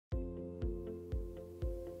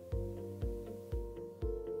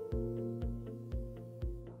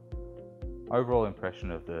Overall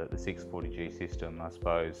impression of the 640G system, I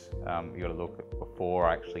suppose you got to look at before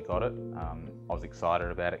I actually got it. I was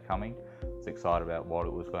excited about it coming. I was excited about what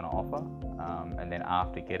it was going to offer, and then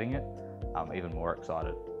after getting it, I'm even more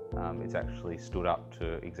excited. It's actually stood up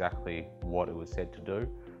to exactly what it was said to do.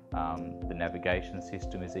 The navigation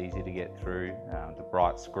system is easy to get through. The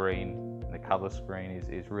bright screen, the colour screen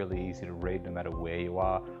is really easy to read no matter where you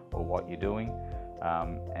are or what you're doing,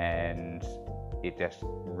 and it just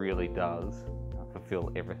really does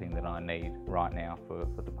fulfill everything that I need right now for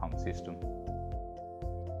the pump system.